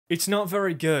It's not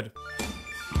very good.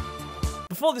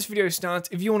 Before this video starts,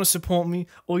 if you want to support me,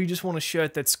 or you just want a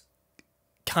shirt that's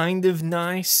kind of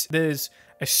nice, there's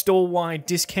a store-wide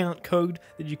discount code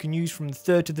that you can use from the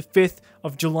 3rd to the 5th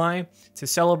of July to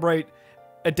celebrate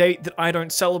a date that I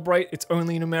don't celebrate. It's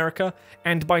only in America.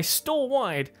 And by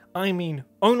store-wide, I mean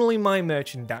only my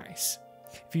merchandise.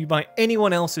 If you buy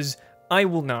anyone else's, I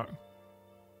will know.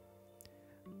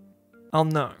 I'll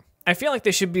know. I feel like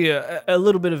there should be a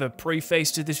little bit of a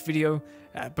preface to this video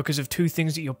because of two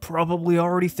things that you're probably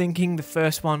already thinking. The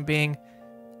first one being,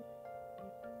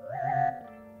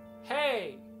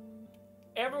 hey,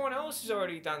 everyone else has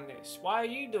already done this. Why are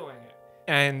you doing it?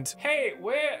 And hey,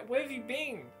 where have you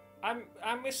been?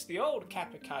 I miss the old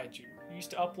Kappa Kaiju. You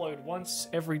used to upload once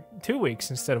every 2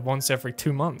 weeks instead of once every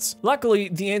 2 months. Luckily,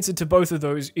 the answer to both of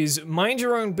those is mind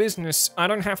your own business. I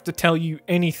don't have to tell you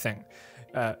anything.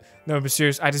 No, but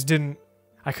serious, I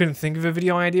couldn't think of a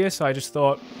video idea, so I just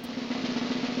thought,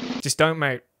 just don't,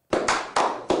 mate.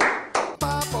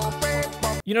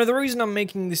 You know, the reason I'm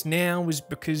making this now is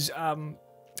because,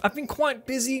 I've been quite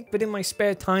busy, but in my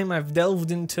spare time, I've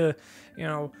delved into, you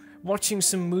know, watching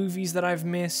some movies that I've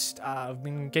missed. I've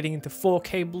been getting into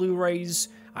 4K Blu-rays.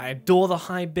 I adore the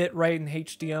high bit rate and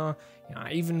HDR. You know,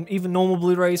 even normal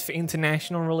Blu-rays for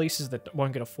international releases that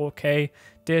won't get a 4K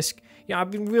disc. Yeah,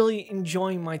 I've been really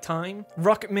enjoying my time.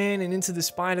 Rocketman and Into the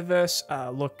Spider-Verse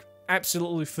look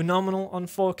absolutely phenomenal on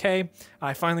 4K.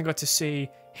 I finally got to see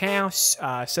House,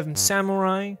 Seven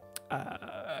Samurai.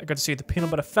 I got to see The Peanut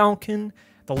Butter Falcon,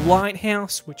 The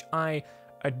Lighthouse, which I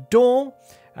adore.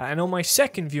 And on my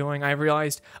second viewing, I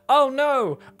realized, oh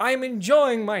no, I'm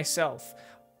enjoying myself.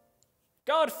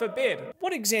 God forbid.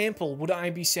 What example would I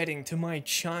be setting to my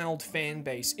child fan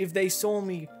base if they saw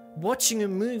me watching a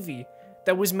movie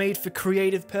that was made for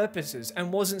creative purposes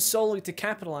and wasn't solely to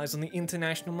capitalize on the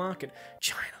international market?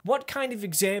 China. What kind of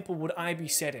example would I be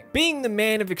setting? Being the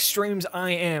man of extremes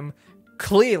I am,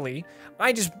 clearly,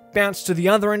 I just bounced to the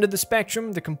other end of the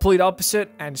spectrum, the complete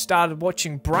opposite, and started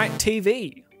watching Brat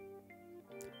TV.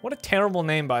 What a terrible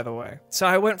name, by the way. So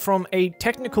I went from a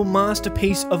technical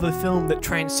masterpiece of a film that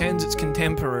transcends its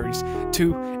contemporaries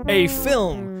to a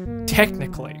film,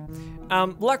 technically.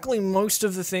 Luckily, most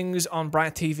of the things on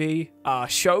Brat TV are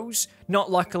shows. Not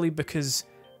luckily because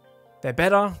they're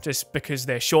better, just because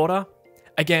they're shorter.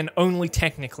 Again, only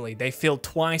technically. They feel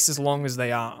twice as long as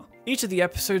they are. Each of the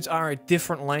episodes are a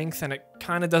different length, and it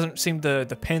kind of doesn't seem to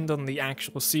depend on the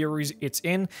actual series it's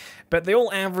in, but they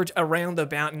all average around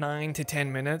about 9 to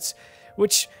 10 minutes,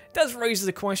 which does raise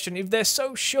the question, if they're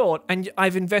so short, and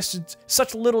I've invested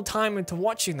such little time into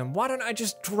watching them, why don't I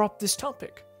just drop this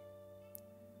topic?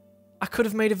 I could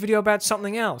have made a video about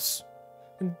something else.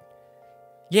 And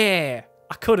yeah,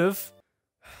 I could have.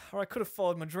 Or I could have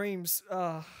followed my dreams.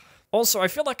 Also, I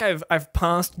feel like I've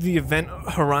passed the event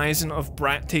horizon of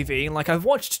Brat TV. Like, I've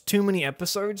watched too many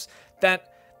episodes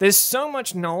that there's so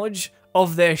much knowledge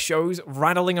of their shows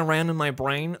rattling around in my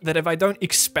brain that if I don't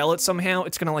expel it somehow,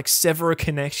 it's gonna, like, sever a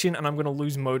connection and I'm gonna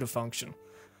lose motor function.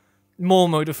 More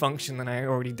motor function than I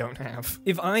already don't have.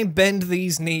 If I bend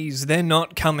these knees, they're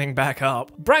not coming back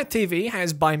up. Brat TV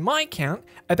has, by my count,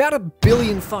 about 1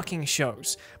 billion fucking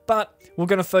shows, but we're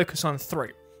gonna focus on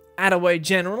 3. Attaway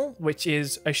General, which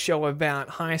is a show about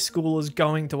high schoolers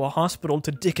going to a hospital to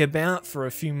dick about for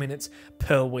a few minutes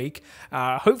per week.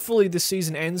 Hopefully the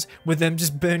season ends with them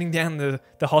just burning down the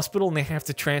hospital and they have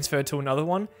to transfer to another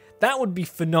one. That would be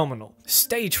phenomenal.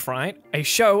 Stage Fright, a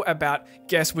show about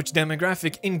guess which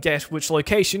demographic in guess which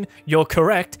location. You're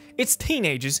correct, it's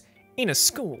teenagers in a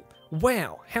school.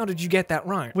 Wow, how did you get that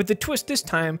right? With the twist this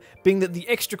time being that the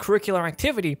extracurricular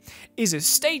activity is a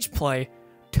stage play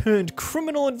turned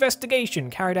criminal investigation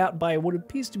carried out by what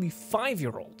appears to be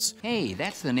 5-year-olds. Hey,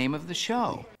 that's the name of the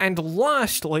show. And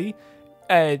lastly,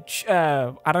 I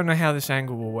don't know how this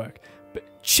angle will work, but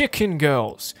Chicken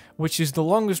Girls, which is the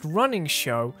longest running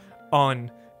show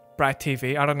on Brat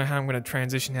TV. I don't know how I'm going to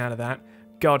transition out of that.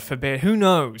 God forbid, who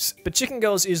knows? But Chicken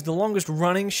Girls is the longest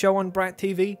running show on Brat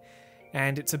TV,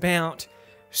 and it's about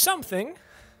something.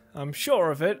 I'm sure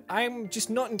of it. I'm just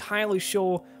not entirely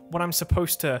sure what I'm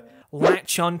supposed to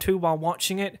latch onto while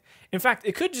watching it. In fact,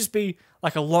 it could just be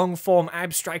like a long-form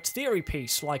abstract theory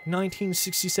piece like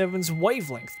 1967's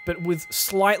Wavelength, but with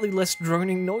slightly less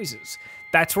droning noises.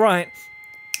 That's right.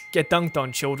 Get dunked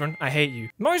on, children. I hate you.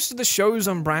 Most of the shows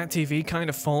on Brat TV kind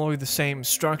of follow the same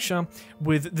structure,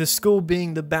 with the school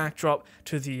being the backdrop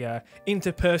to the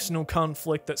interpersonal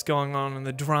conflict that's going on and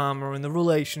the drama and the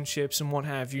relationships and what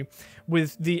have you,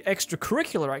 with the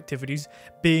extracurricular activities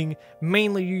being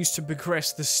mainly used to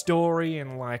progress the story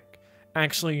and, like,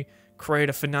 actually create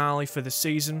a finale for the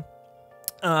season.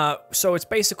 So it's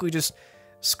basically just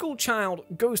school child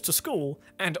goes to school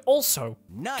and also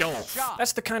golf.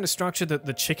 That's the kind of structure that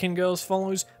the Chicken Girls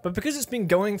follows, but because it's been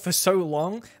going for so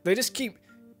long, they just keep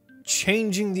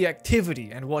changing the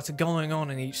activity and what's going on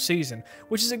in each season,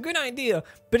 which is a good idea,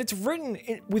 but it's written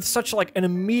with such like an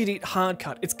immediate hard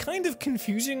cut. It's kind of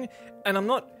confusing, and I'm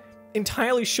not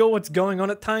entirely sure what's going on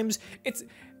at times.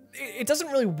 It doesn't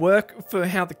really work for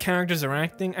how the characters are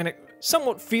acting, and it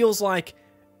somewhat feels like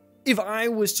if I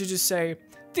was to just say,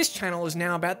 this channel is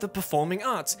now about the performing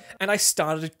arts, and I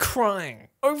started crying.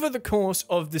 Over the course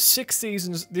of the 6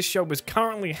 seasons this show has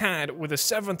currently had, with a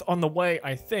 7th on the way,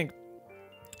 I think,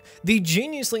 the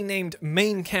geniusly named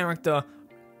main character,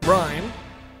 Rhyme,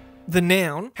 the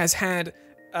noun, has had,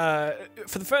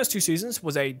 for the first 2 seasons,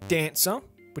 was a dancer,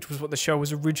 which was what the show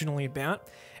was originally about,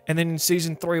 and then in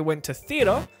season 3 went to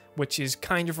theatre, which is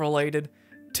kind of related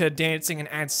to dancing and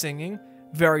ad singing.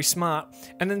 Very smart.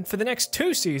 And then for the next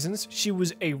 2 seasons, she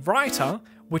was a writer,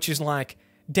 which is like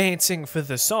dancing for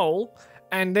the soul.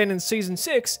 And then in season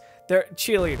 6, they're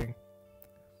cheerleading.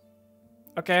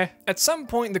 Okay? At some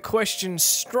point, the question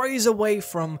strays away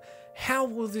from how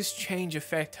will this change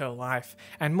affect her life,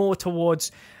 and more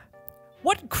towards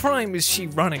what crime is she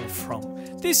running from?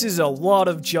 This is a lot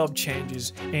of job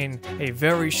changes in a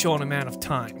very short amount of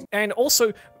time. And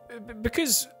also,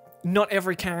 because not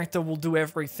every character will do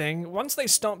everything, once they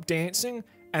stop dancing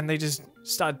and they just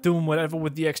start doing whatever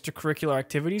with the extracurricular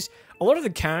activities, a lot of the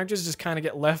characters just kind of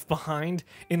get left behind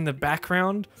in the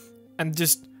background and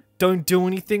just don't do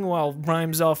anything while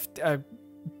Rhymes off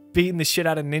beating the shit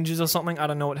out of ninjas or something. I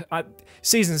don't know what.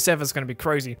 Season 7 is going to be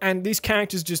crazy. And these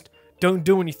characters just don't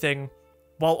do anything,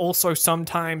 while also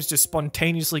sometimes just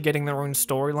spontaneously getting their own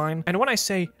storyline. And when I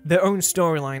say their own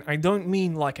storyline, I don't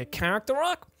mean like a character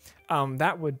arc.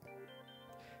 That would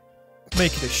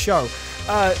make it a show.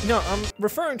 No, I'm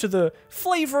referring to the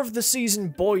flavor of the season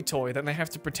boy toy that they have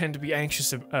to pretend to be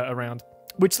anxious around.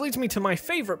 Which leads me to my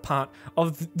favorite part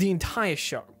of the entire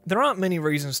show. There aren't many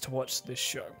reasons to watch this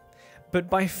show, but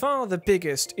by far the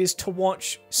biggest is to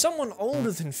watch someone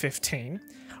older than 15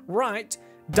 write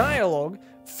dialogue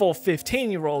for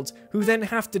 15-year-olds who then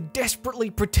have to desperately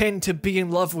pretend to be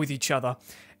in love with each other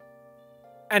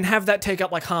and have that take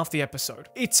up like half the episode.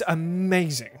 It's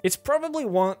amazing. It's probably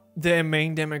what their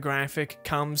main demographic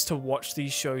comes to watch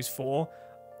these shows for.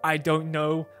 I don't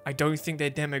know. I don't think their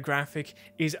demographic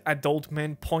is adult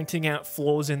men pointing out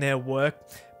flaws in their work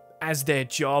as their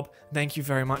job. Thank you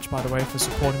very much, by the way, for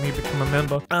supporting me become a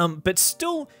member. But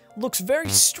still looks very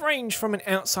strange from an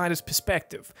outsider's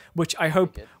perspective, which I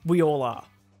hope we all are.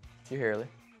 You're here early.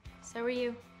 So are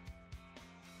you.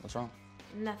 What's wrong?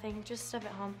 Nothing, just stuff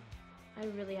at home. I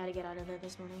really had to get out of there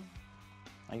this morning.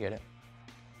 I get it.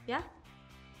 Yeah?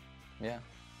 Yeah.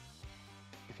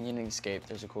 If you need an escape,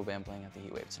 there's a cool band playing at the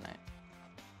Heat Wave tonight.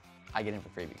 I get in for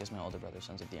free because my older brother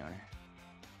sounds like the owner.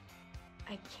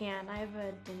 I can't. I have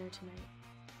a dinner tonight.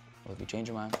 Well, if you change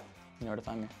your mind, you know where to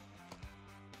find me.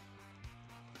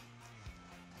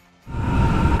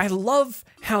 I love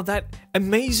how that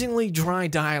amazingly dry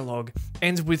dialogue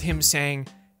ends with him saying,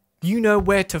 "You know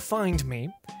where to find me,"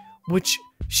 which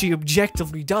she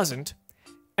objectively doesn't,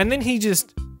 and then he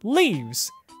just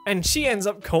leaves, and she ends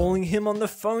up calling him on the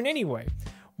phone anyway.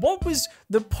 What was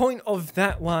the point of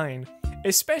that line?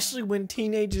 Especially when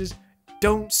teenagers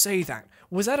don't say that.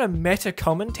 Was that a meta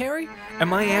commentary?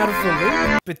 Am I out of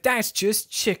the loop? But that's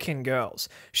just Chicken Girls.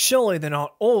 Surely they're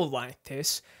not all like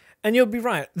this. And you'll be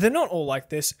right, they're not all like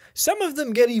this. Some of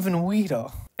them get even weirder.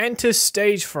 Enter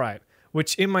stage fright,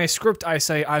 which in my script I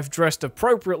say I've dressed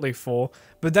appropriately for,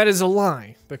 but that is a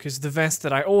lie, because the vest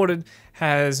that I ordered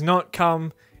has not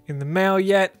come in the mail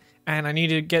yet, and I need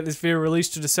to get this video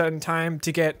released at a certain time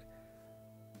to get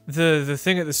the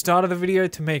thing at the start of the video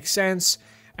to make sense,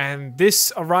 and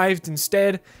this arrived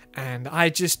instead, and I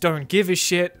just don't give a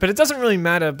shit. But it doesn't really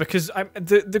matter, because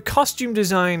the costume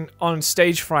design on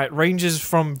Stage Fright ranges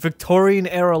from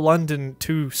Victorian-era London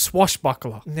to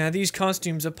swashbuckler. Now, these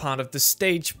costumes are part of the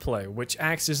stage play, which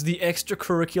acts as the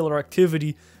extracurricular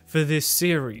activity for this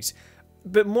series.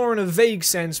 But more in a vague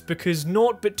sense, because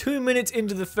naught but 2 minutes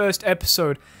into the first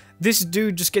episode, this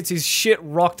dude just gets his shit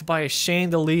rocked by a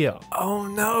chandelier. Oh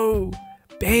no!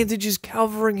 Bandages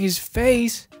covering his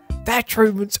face? That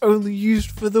treatment's only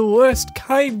used for the worst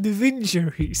kind of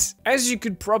injuries. As you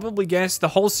could probably guess, the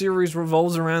whole series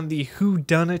revolves around the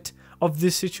whodunit of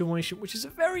this situation, which is a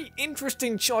very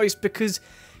interesting choice because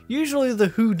usually the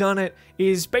whodunit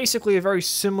is basically a very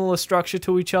similar structure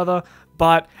to each other,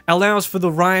 but allows for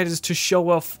the writers to show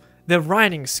off their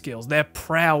writing skills, their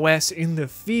prowess in the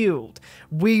field,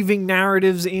 weaving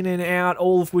narratives in and out,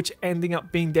 all of which ending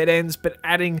up being dead ends, but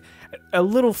adding a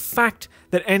little fact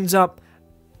that ends up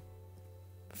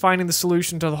finding the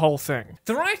solution to the whole thing.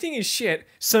 The writing is shit,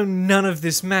 so none of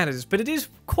this matters, but it is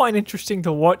quite interesting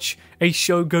to watch a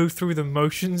show go through the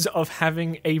motions of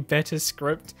having a better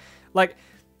script. Like,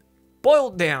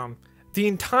 boiled down, the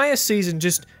entire season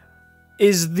just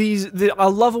is a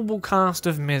lovable cast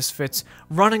of misfits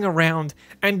running around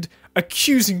and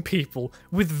accusing people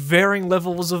with varying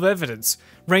levels of evidence,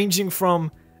 ranging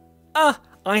from,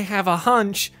 I have a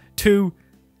hunch, to,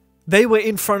 they were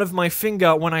in front of my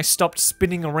finger when I stopped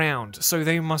spinning around, so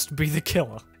they must be the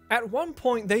killer. At one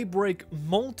point, they break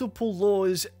multiple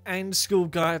laws and school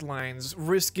guidelines,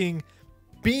 risking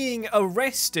being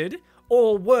arrested,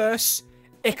 or worse,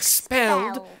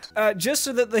 expelled. Just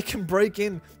so that they can break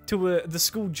in to the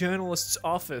school journalist's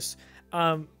office.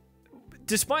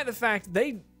 Despite the fact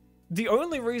the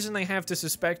only reason they have to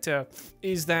suspect her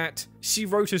is that she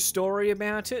wrote a story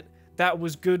about it that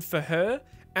was good for her,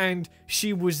 and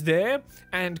she was there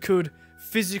and could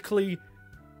physically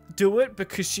do it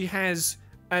because she has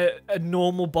a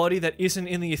normal body that isn't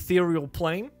in the ethereal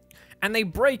plane. And they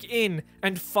break in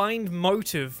and find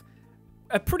motive,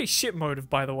 a pretty shit motive,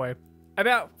 by the way,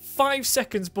 about 5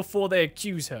 seconds before they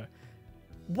accuse her.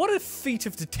 What a feat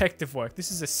of detective work.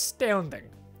 This is astounding.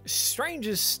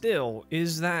 Stranger still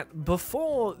is that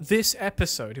before this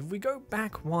episode, if we go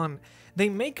back one, they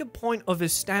make a point of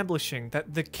establishing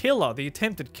that the killer, the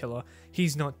attempted killer,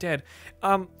 he's not dead,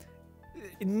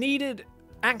 needed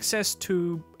access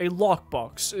to a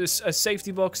lockbox, a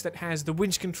safety box that has the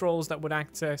winch controls that would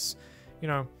access, you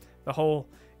know, the whole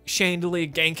chandelier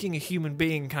ganking a human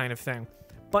being kind of thing.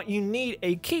 But you need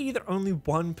a key that only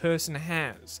one person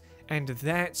has, and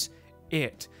that's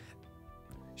it.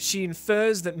 She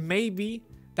infers that maybe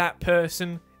that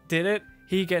person did it,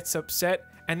 he gets upset,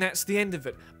 and that's the end of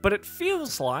it. But it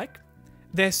feels like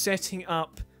they're setting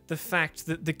up the fact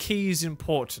that the key is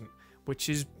important, which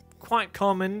is quite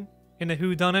common in a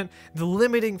whodunit. The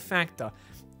limiting factor.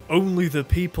 Only the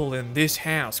people in this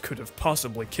house could have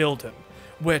possibly killed him.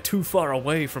 We're too far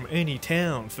away from any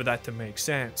town for that to make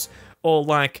sense. Or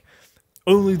like,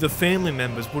 only the family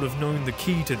members would have known the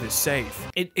key to this safe.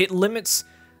 It limits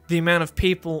the amount of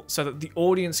people so that the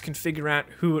audience can figure out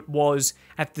who it was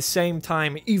at the same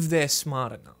time if they're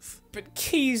smart enough. But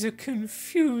keys are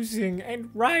confusing and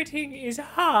writing is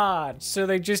hard, so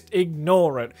they just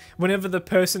ignore it whenever the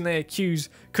person they accuse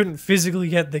couldn't physically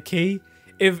get the key.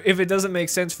 If it doesn't make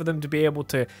sense for them to be able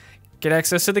to get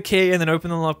access to the key and then open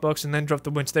the lockbox and then drop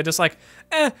the winch, they're just like,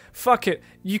 fuck it,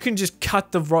 you can just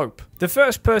cut the rope. The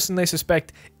first person they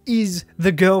suspect is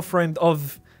the girlfriend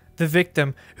of the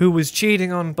victim who was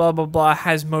cheating on blah blah blah,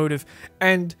 has motive,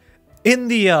 and in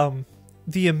the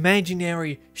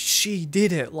imaginary she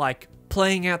did it, like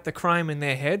playing out the crime in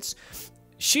their heads,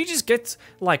 she just gets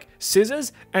like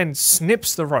scissors and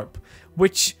snips the rope.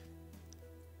 Which,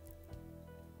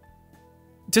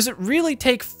 does it really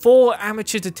take 4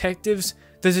 amateur detectives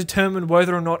to determine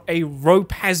whether or not a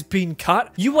rope has been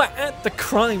cut? You were at the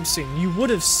crime scene, you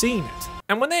would have seen it.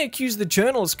 And when they accuse the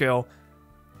journalist girl,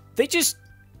 they just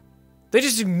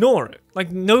ignore it.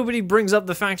 Like, nobody brings up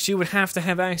the fact she would have to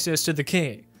have access to the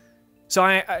key. So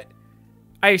I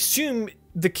assume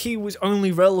the key was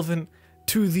only relevant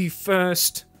to the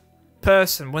first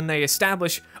person when they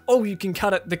establish, oh, you can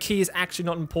cut it, the key is actually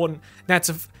not important. That's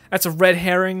a red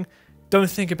herring. Don't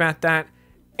think about that.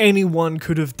 Anyone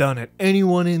could have done it.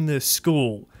 Anyone in the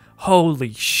school.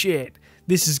 Holy shit.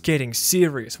 This is getting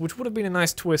serious. Which would have been a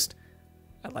nice twist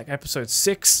at like episode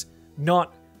 6.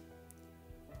 Not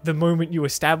the moment you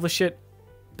establish it,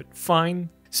 but fine.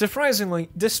 Surprisingly,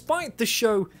 despite the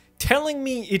show telling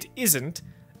me it isn't,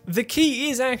 the key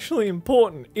is actually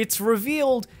important. It's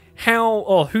revealed how,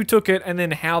 or who took it, and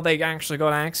then how they actually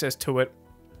got access to it,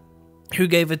 who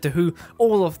gave it to who,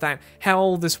 all of that, how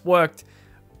all this worked.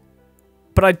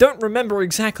 But I don't remember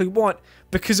exactly what,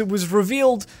 because it was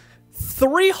revealed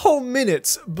 3 whole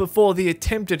minutes before the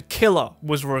attempted killer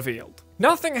was revealed.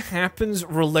 Nothing happens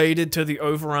related to the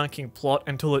overarching plot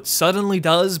until it suddenly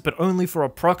does, but only for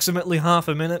approximately half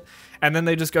a minute, and then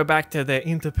they just go back to their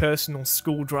interpersonal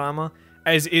school drama,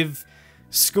 as if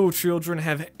school children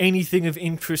have anything of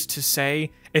interest to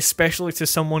say, especially to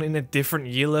someone in a different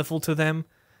year level to them.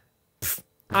 Pfft,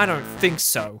 I don't think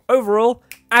so. Overall,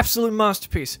 absolute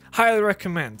masterpiece. Highly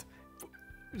recommend.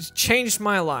 It's changed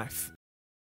my life.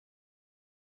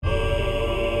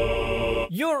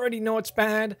 You already know it's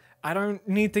bad. I don't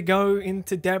need to go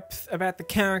into depth about the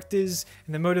characters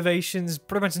and the motivations.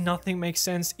 Pretty much nothing makes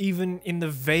sense, even in the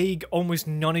vague, almost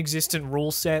non-existent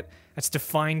rule set that's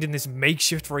defined in this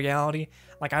makeshift reality.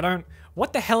 Like,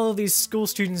 what the hell are these school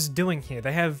students doing here?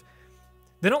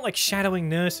 They're not like shadowing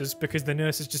nurses because the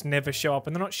nurses just never show up,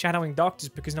 and they're not shadowing doctors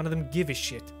because none of them give a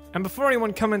shit. And before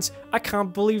anyone comments, I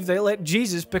can't believe they let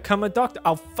Jesus become a doctor.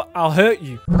 I'll hurt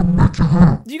you.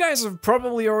 You guys have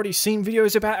probably already seen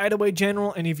videos about Attaway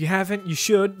General, and if you haven't, you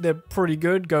should. They're pretty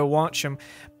good. Go watch them.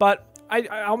 But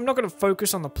I'm not going to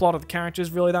focus on the plot of the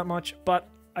characters really that much, but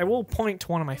I will point to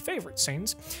one of my favorite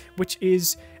scenes, which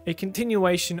is a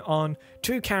continuation on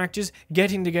two characters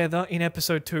getting together in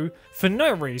episode 2 for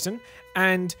no reason,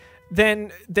 and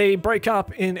then they break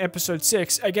up in episode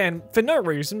 6, again, for no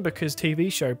reason, because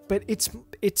TV show, but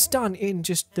it's done in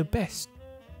just the best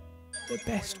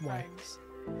way.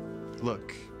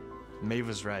 Look, Maeve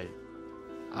was right.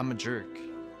 I'm a jerk.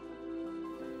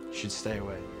 You should stay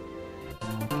away.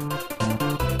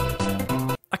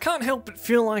 I can't help but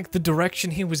feel like the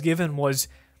direction he was given was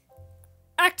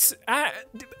act sad.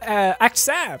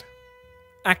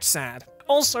 Act sad.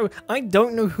 Also, I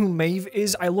don't know who Maeve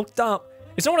is. I looked up,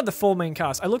 it's not one of the 4 main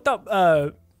casts. I looked up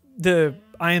the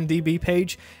IMDb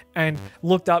page and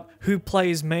looked up who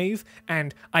plays Maeve,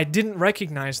 and I didn't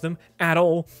recognize them at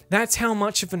all. That's how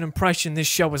much of an impression this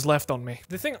show has left on me.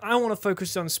 The thing I want to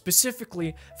focus on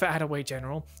specifically for Attaway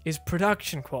General is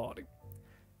production quality.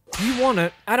 You want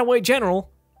it, Attaway General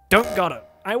don't got it.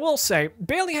 I will say,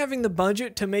 barely having the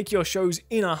budget to make your shows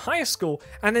in a high school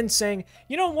and then saying,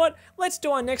 you know what, let's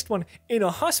do our next one in a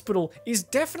hospital is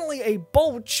definitely a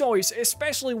bold choice,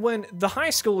 especially when the high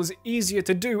school is easier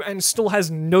to do and still has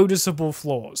noticeable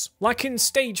flaws. Like in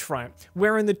Stage Fright,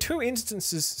 where in the 2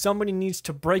 instances somebody needs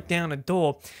to break down a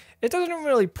door, it doesn't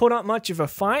really put up much of a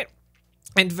fight,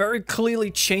 and very clearly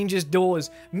changes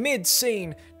doors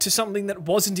mid-scene to something that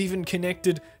wasn't even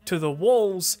connected to the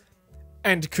walls,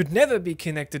 and could never be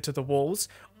connected to the walls,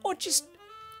 or just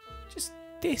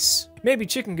this. Maybe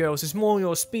Chicken Girls is more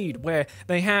your speed, where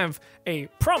they have a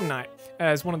prom night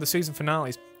as one of the season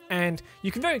finales, and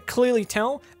you can very clearly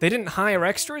tell they didn't hire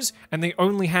extras, and they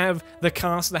only have the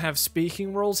cast that have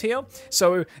speaking roles here,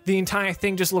 so the entire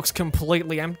thing just looks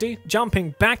completely empty.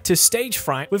 Jumping back to Stage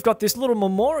Fright, we've got this little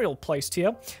memorial placed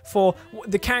here for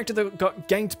the character that got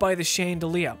ganked by the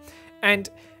chandelier, and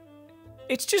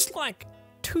it's just like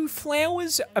 2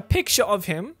 flowers, a picture of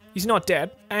him, he's not dead,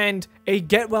 and a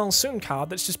get well soon card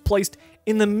that's just placed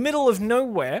in the middle of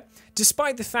nowhere,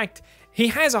 despite the fact he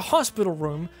has a hospital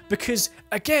room, because,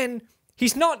 again,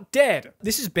 he's not dead.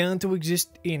 This is bound to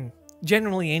exist in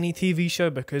generally any TV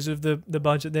show because of the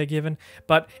budget they're given,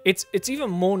 but it's even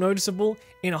more noticeable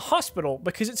in a hospital,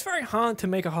 because it's very hard to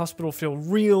make a hospital feel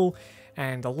real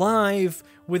and alive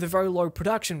with a very low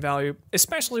production value,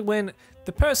 especially when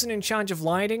the person in charge of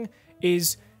lighting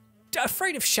is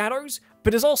afraid of shadows,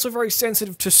 but is also very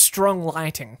sensitive to strong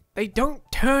lighting. They don't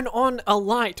turn on a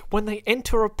light when they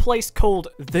enter a place called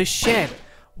The Shed.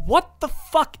 What the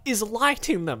fuck is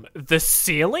lighting them? The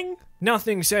ceiling?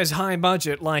 Nothing says high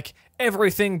budget like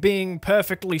everything being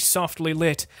perfectly softly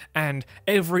lit and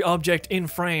every object in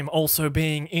frame also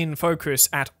being in focus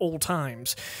at all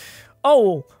times.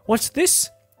 Oh, what's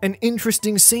this? An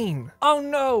interesting scene. Oh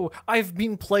no, I've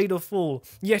been played a fool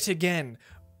yet again.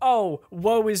 Oh,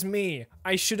 woe is me.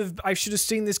 I should have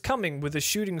seen this coming with a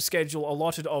shooting schedule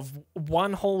allotted of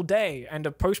 1 whole day and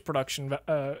a post-production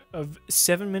of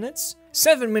 7 minutes?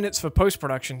 7 minutes for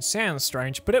post-production sounds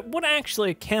strange, but it would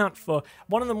actually account for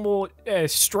one of the more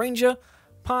stranger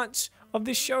parts of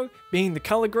this show, being the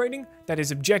color grading that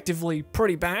is objectively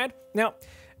pretty bad. Now,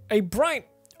 a bright,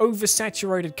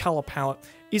 oversaturated color palette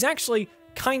is actually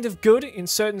kind of good in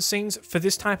certain scenes for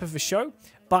this type of a show,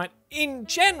 but in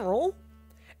general,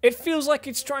 it feels like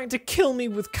it's trying to kill me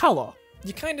with color.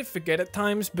 You kind of forget at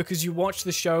times because you watch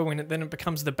the show and then it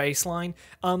becomes the baseline.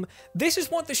 This is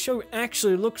what the show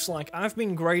actually looks like. I've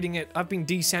been grading it, I've been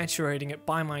desaturating it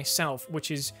by myself,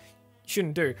 which is,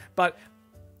 shouldn't do, but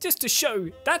just to show,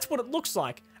 that's what it looks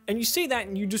like. And you see that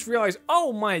and you just realize,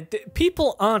 oh my,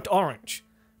 people aren't orange.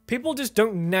 People just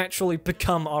don't naturally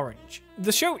become orange.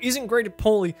 The show isn't graded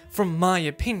poorly from my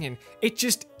opinion, it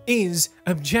just is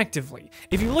objectively.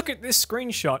 If you look at this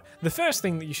screenshot, the first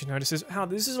thing that you should notice is how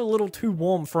this is a little too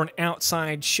warm for an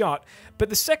outside shot, but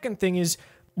the second thing is,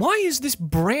 why is this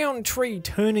brown tree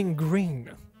turning green?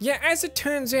 Yeah, as it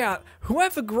turns out,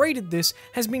 whoever graded this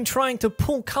has been trying to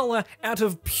pull color out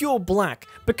of pure black,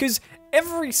 because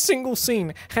every single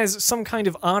scene has some kind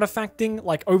of artifacting,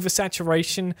 like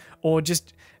oversaturation, or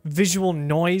just visual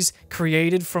noise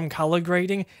created from color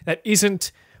grading that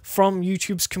isn't from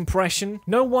YouTube's compression.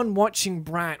 No one watching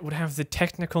Brat would have the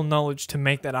technical knowledge to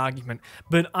make that argument,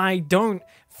 but I don't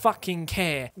fucking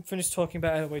care. I'm finished talking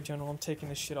about Airway General, I'm taking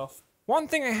this shit off. One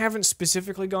thing I haven't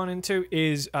specifically gone into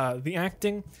is the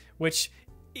acting, which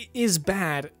is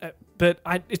bad, but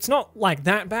it's not like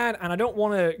that bad, and I don't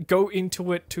want to go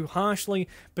into it too harshly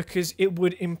because it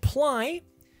would imply,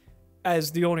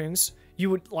 as the audience, you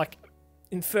would like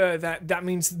infer that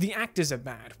means the actors are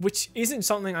bad, which isn't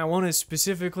something I want to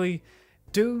specifically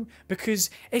do because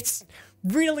it's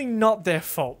really not their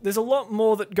fault. There's a lot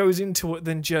more that goes into it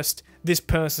than just this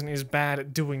person is bad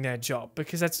at doing their job,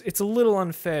 because it's a little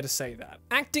unfair to say that.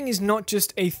 Acting is not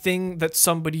just a thing that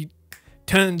somebody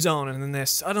turns on and then they're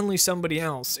suddenly somebody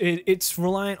else. It's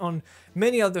reliant on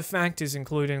many other factors,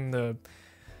 including the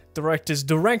director's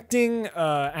directing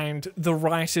and the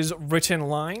writer's written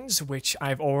lines, which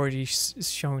I've already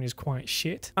shown is quite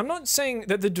shit. I'm not saying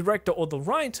that the director or the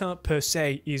writer per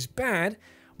se is bad.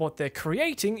 What they're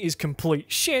creating is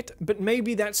complete shit, but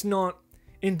maybe that's not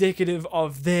indicative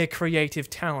of their creative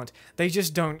talent. They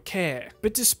just don't care.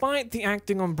 But despite the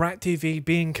acting on Brat TV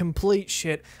being complete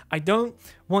shit, I don't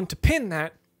want to pin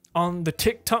that on the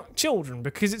TikTok children,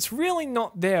 because it's really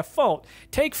not their fault.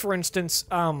 Take, for instance,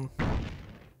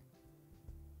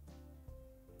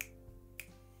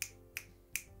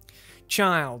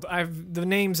 child. The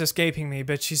name's escaping me,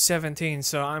 but she's 17,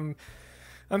 so I'm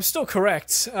still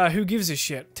correct. Who gives a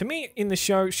shit? To me, in the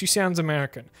show, she sounds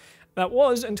American. That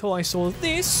was until I saw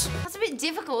this. That's a bit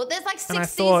difficult. There's like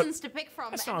 6 thought, seasons to pick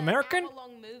from. That's not American.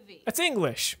 Long movie. It's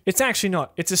English. It's actually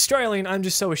not. It's Australian. I'm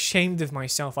just so ashamed of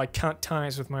myself I cut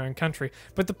ties with my own country.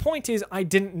 But the point is, I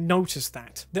didn't notice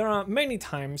that. There are many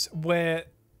times where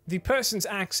the person's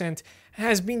accent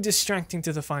has been distracting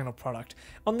to the final product.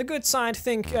 On the good side,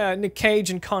 think Nick Cage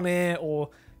and Con Air, or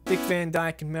Dick Van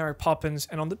Dyke and Mary Poppins.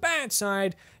 And on the bad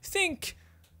side, think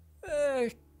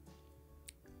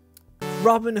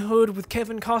Robin Hood with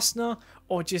Kevin Costner,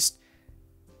 or just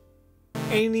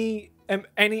any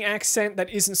accent that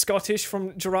isn't Scottish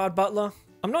from Gerard Butler.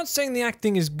 I'm not saying the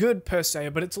acting is good per se,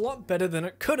 but it's a lot better than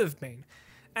it could have been.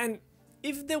 And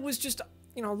if there was just,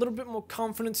 you know, a little bit more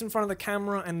confidence in front of the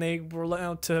camera and they were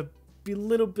allowed to be a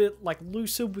little bit like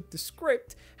looser with the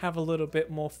script, have a little bit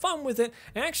more fun with it,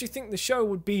 I actually think the show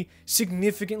would be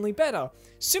significantly better.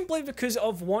 Simply because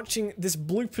of watching this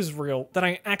bloopers reel that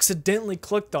I accidentally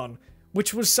clicked on,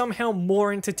 which was somehow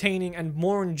more entertaining and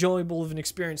more enjoyable of an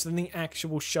experience than the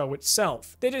actual show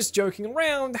itself. They're just joking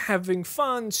around, having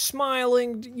fun,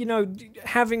 smiling, you know,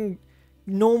 having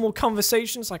normal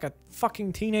conversations like a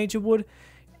fucking teenager would.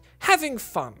 Having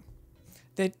fun.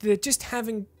 They're just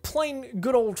having plain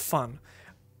good old fun.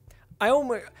 I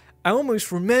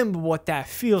almost remember what that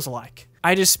feels like.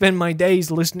 I just spend my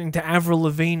days listening to Avril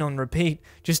Lavigne on repeat,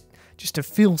 just to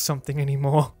feel something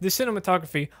anymore. The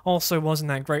cinematography also wasn't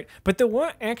that great, but there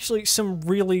were actually some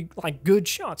really like good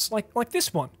shots, like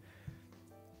this one.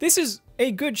 This is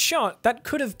a good shot that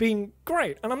could have been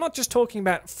great, and I'm not just talking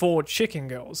about 4 chicken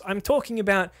girls. I'm talking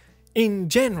about in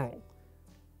general.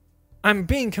 I'm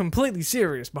being completely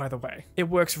serious, by the way. It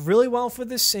works really well for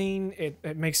this scene.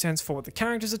 It makes sense for what the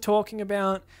characters are talking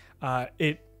about.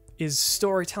 It is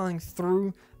storytelling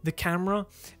through the camera,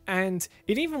 and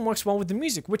it even works well with the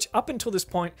music, which up until this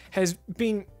point has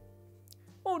been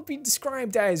what would be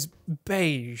described as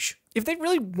beige. If they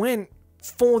really went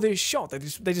for this shot, they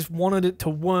just wanted it to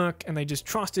work and they just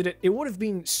trusted it, it would have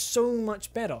been so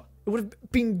much better. It would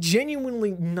have been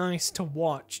genuinely nice to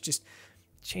watch. Just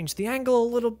change the angle a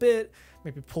little bit,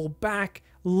 maybe pull back,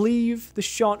 leave the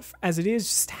shot as it is,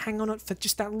 just hang on it for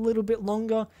just that little bit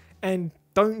longer, and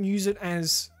don't use it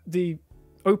as the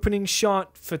opening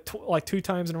shot for like 2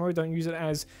 times in a row. Don't use it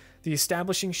as the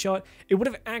establishing shot. It would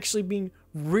have actually been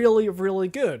really, really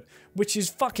good, which is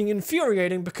fucking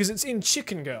infuriating because it's in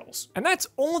Chicken Girls. And that's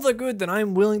all the good that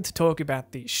I'm willing to talk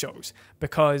about these shows,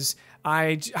 because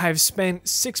I have spent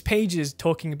 6 pages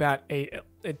talking about a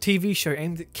TV show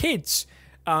aimed at kids.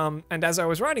 And as I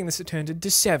was writing this, it turned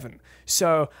into 7.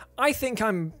 So I think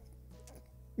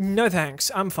no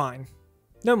thanks, I'm fine.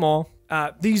 No more.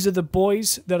 These are the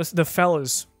boys, that are the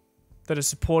fellas that are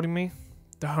supporting me,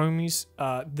 the homies,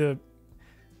 the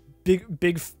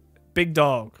big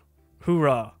dog,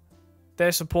 hoorah.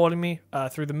 They're supporting me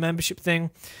through the membership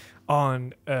thing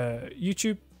on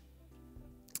YouTube.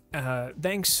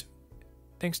 Thanks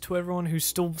to everyone who's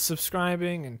still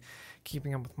subscribing and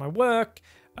keeping up with my work.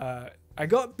 I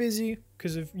got busy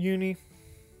because of uni,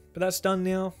 but that's done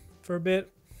now for a bit.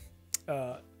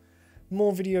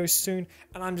 More videos soon,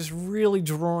 and I'm just really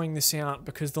drawing this out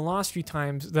because the last few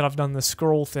times that I've done the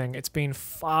scroll thing, it's been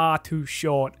far too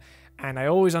short, and I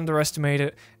always underestimate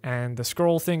it, and the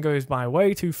scroll thing goes by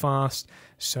way too fast.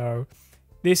 So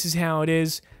this is how it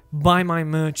is. Buy my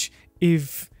merch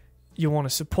if you want to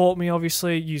support me.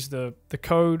 Obviously, use the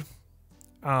code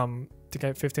to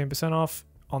get 15% off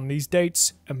on these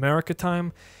dates, America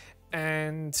time,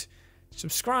 and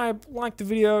subscribe, like the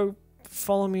video,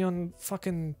 follow me on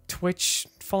fucking Twitch,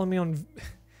 follow me on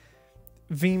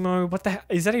Vimo. What the hell?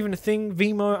 Is that even a thing?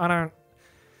 Vimo? I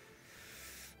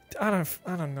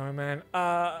don't know, man.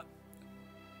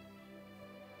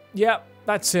 Yeah,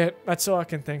 that's it. That's all I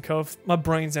can think of. My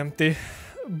brain's empty.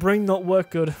 Brain not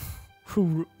work good.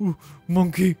 Ooh,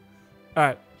 monkey.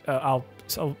 Alright, I'll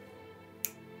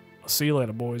see you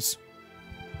later, boys.